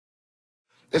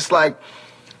It's like,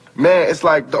 man, it's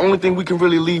like the only thing we can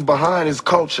really leave behind is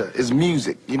culture, is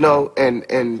music, you know,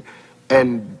 and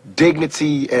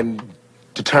dignity and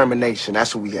determination.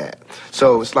 That's what we had.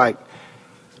 So it's like,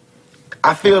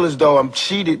 I feel as though I'm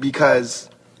cheated because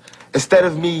instead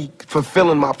of me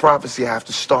fulfilling my prophecy, I have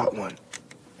to start one.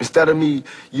 Instead of me,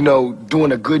 you know,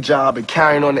 doing a good job and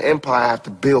carrying on the empire, I have to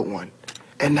build one.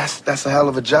 And that's a hell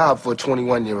of a job for a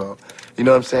 21-year-old. You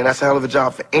know what I'm saying? That's a hell of a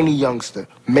job for any youngster,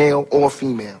 male or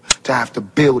female, to have to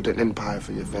build an empire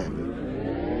for your family.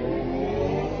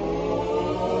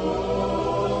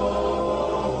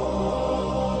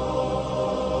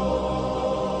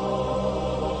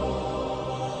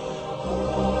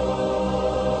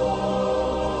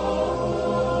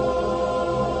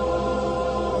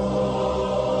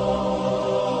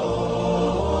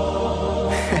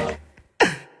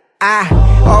 I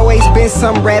always been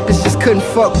some rappers just couldn't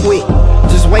fuck with.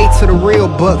 Just wait till the real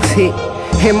bucks hit.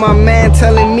 And my man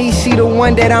telling me she the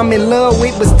one that I'm in love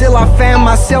with, but still I found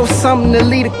myself something to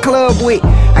lead a club with.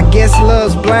 I guess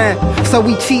love's blind, so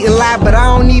we cheat and lie, but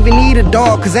I don't even need a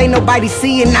dog, cause ain't nobody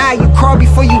seeing now. You crawl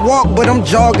before you walk, but I'm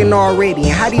jogging already.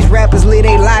 And how these rappers live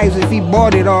their lives if he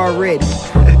bought it already.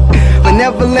 But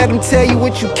never let them tell you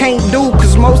what you can't do,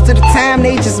 cause most of the time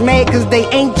they just mad cause they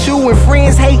ain't you. And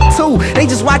friends hate too, they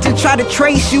just watch and try to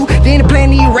trace you, then they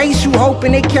plan to erase you,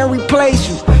 hoping they can replace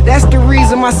you. That's the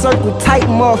reason my circle tight,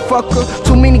 motherfucker.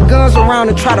 Too many guns around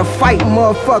to try to fight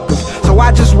motherfuckers. So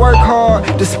I just work hard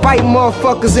despite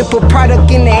motherfuckers and put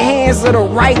product in the hands of the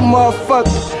right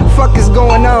motherfuckers. Fuck is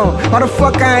going on? Why the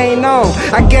fuck I ain't on?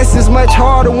 I guess it's much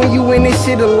harder when you in this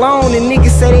shit alone. And niggas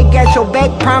say they got your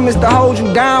back, promise to hold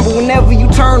you down, but whenever you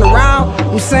turn around,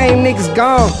 them same niggas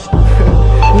gone.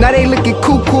 Now they looking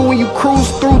cuckoo when you cruise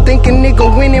through, thinking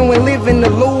nigga winning when living the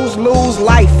lose-lose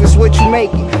life is what you make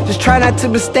it. Just try not to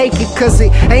mistake it, cause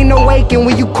it ain't no waking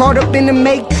when you caught up in the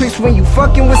matrix. When you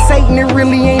fucking with Satan, it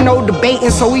really ain't no debating.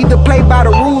 So either play by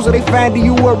the rules or they find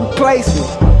you a replacement.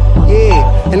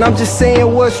 Yeah, and I'm just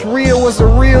saying what's real was a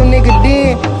real nigga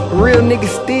then, a real nigga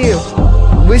still.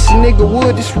 Wish a nigga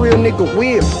would, this real nigga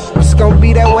will. It's gonna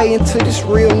be that way until this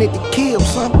real nigga kills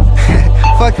something.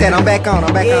 Fuck that, I'm back on.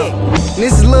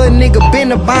 This little nigga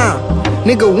been a bomb.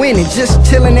 Nigga winning, just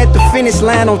chilling at the finish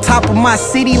line on top of my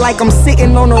city like I'm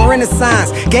sitting on a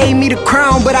Renaissance. Gave me the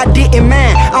crown, but I didn't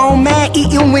mind. I don't mind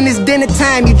eating when it's dinner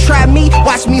time. You try me,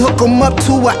 watch me hook 'em up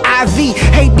to an IV.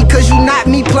 Hate because you not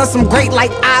me, plus I'm great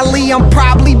like Ali. I'm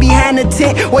probably behind the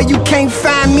tent where you can't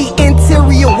find me.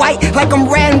 Interior white like I'm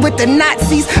riding with the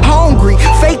Nazis. Hungry,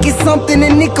 faking something a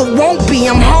nigga won't be.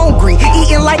 I'm hungry,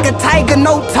 eating like a tiger,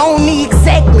 no Tony,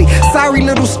 exactly. Sorry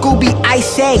little Scooby,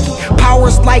 Ice Shaggy.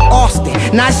 Powers like Austin.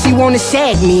 Now she wanna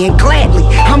shag me, and gladly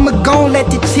I'ma gon'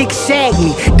 let the chick shag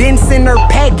me, then send her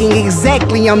packing.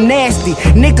 Exactly, I'm nasty.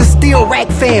 Niggas still rack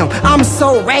fam, I'm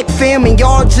so rack fam, and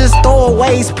y'all just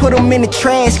throwaways, put them in the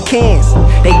trash cans.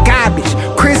 They garbage.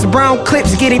 Chris Brown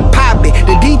clips get it poppin'.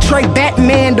 The Detroit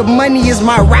Batman, the money is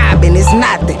my Robin. It's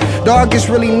nothing, dog, it's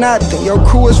really nothing. Your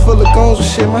crew is full of guns and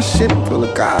shit, my shit full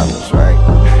of goblins, right?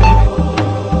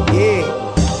 Yeah,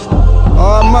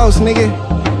 almost, nigga.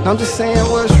 I'm just saying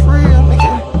what's real,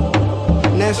 nigga.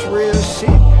 And that's real shit.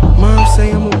 Mom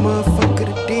say I'm a motherfucker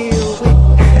to deal